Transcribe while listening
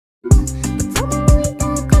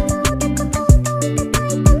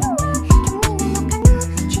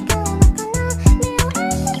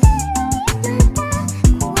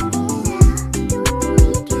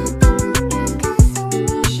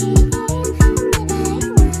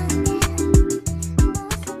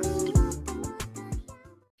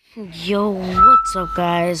Yo, what's up,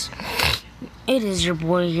 guys? It is your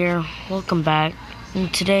boy here. Welcome back.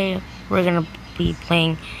 And today we're gonna be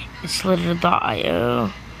playing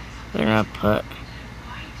Slither.io. We're gonna put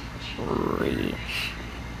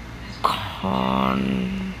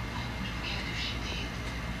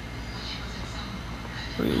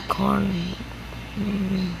Recon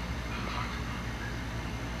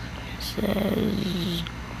says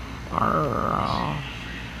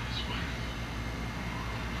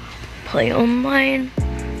play online.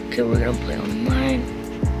 Okay, we're gonna play online.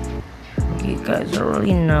 You guys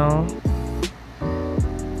already know.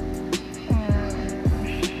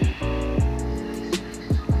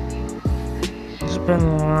 It's been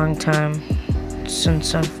a long time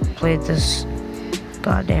since I've played this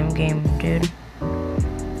goddamn game, dude.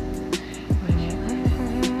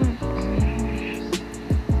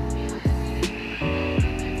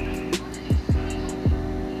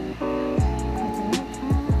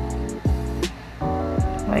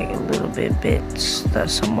 Like a little bits that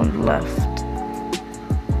someone left.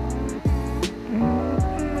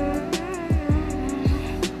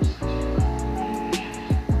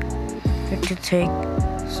 I could take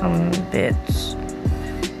some bits.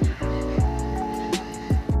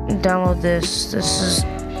 Download this. This is,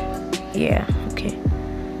 yeah, okay.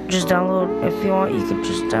 Just download, if you want, you could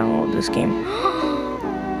just download this game.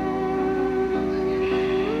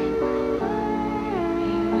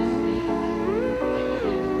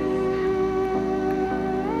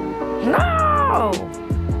 No!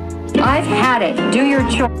 I've had it. Do your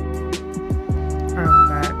choice. I'm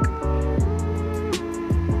back.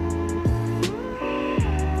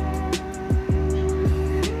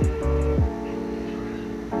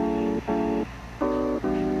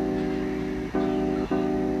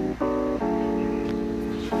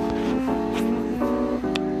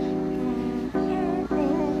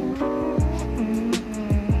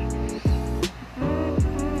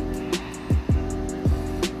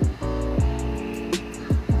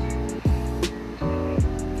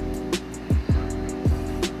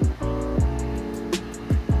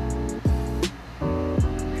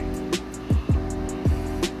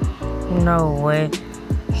 No way.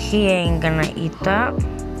 He ain't gonna eat that.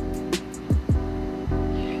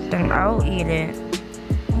 Then I'll eat it.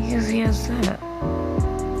 Because he has that.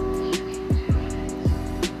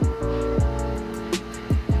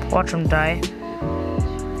 Watch him die.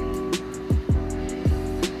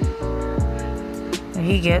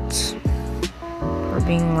 He gets for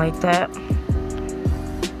being like that.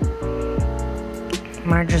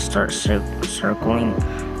 Might just start circling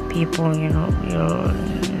people, you know.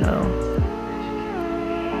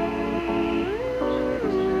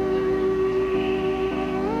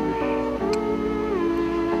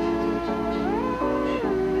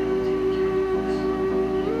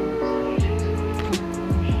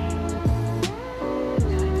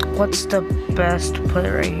 What's the best play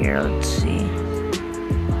right here? Let's see.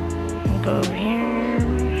 I'll go over here.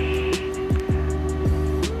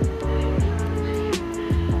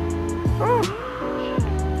 Oh.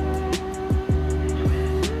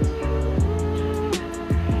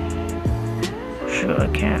 Shoot, I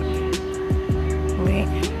can't. Wait.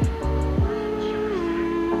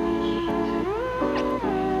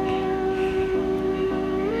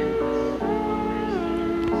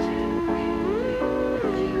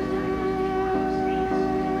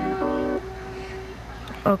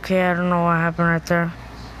 Okay, I don't know what happened right there.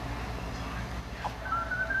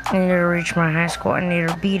 I need to reach my high school. I need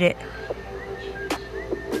to beat it.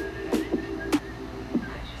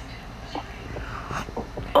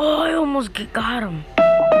 Oh, I almost got him.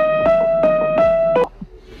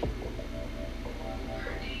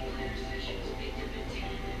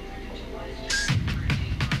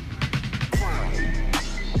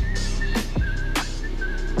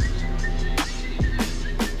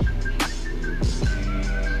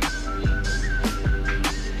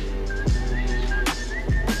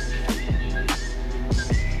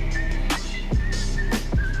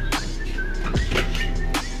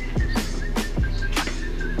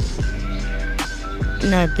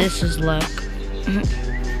 Now this is luck.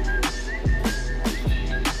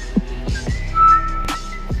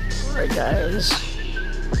 Alright, guys.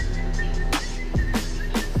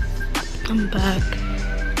 I'm back.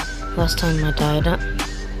 Last time I died.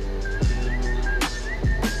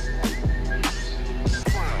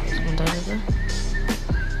 Someone died there?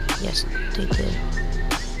 Yes, they did.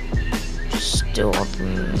 Still all the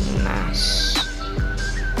mass.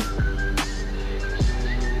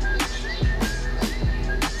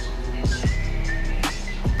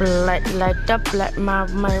 Light up, light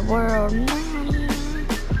my world.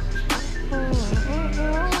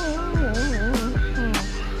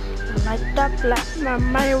 Light up like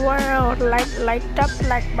my world, light up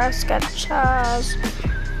like basket chest.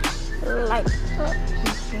 Light up.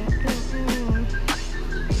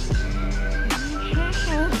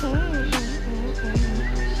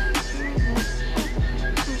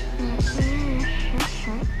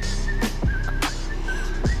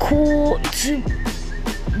 Cool to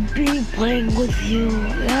be playing with you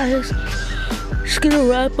guys. Just gonna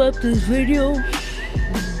wrap up this video.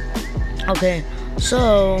 Okay,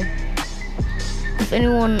 so if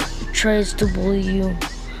anyone tries to bully you,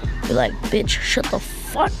 be like, bitch, shut the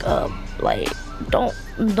fuck up. Like, don't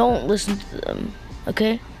listen to them,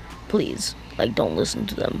 okay? Please, like, don't listen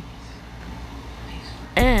to them.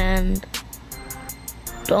 And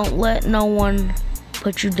don't let no one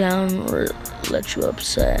put you down or let you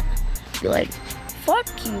upset. Be like, fuck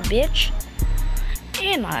you, bitch.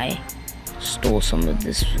 And I stole some of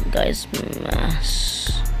this guy's mass.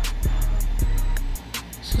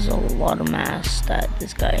 This is a lot of mass that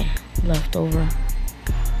this guy left over.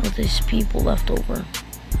 Or these people left over.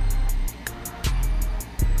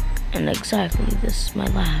 And exactly, this is my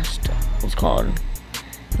last. It's called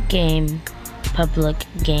Game, Public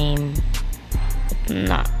Game,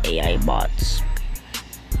 not AI bots.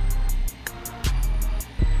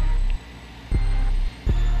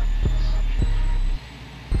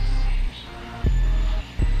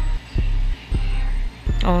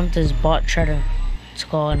 I want this bot shredder. It's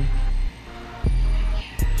called.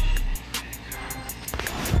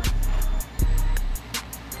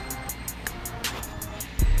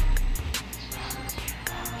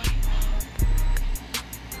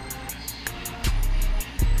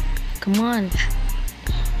 Come on.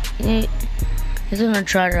 He's gonna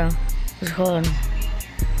try to. It's called.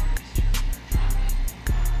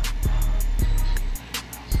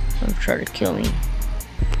 He'll try to kill me.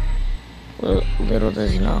 Little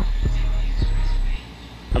does he know,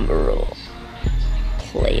 I'm a real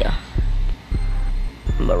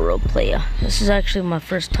player. This is actually my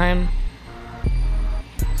first time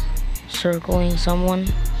circling someone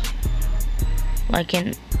like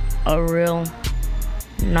in a real,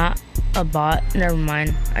 not a bot. Never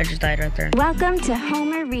mind, I just died right there. Welcome to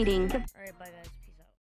Homer Reading. Alright, bye guys.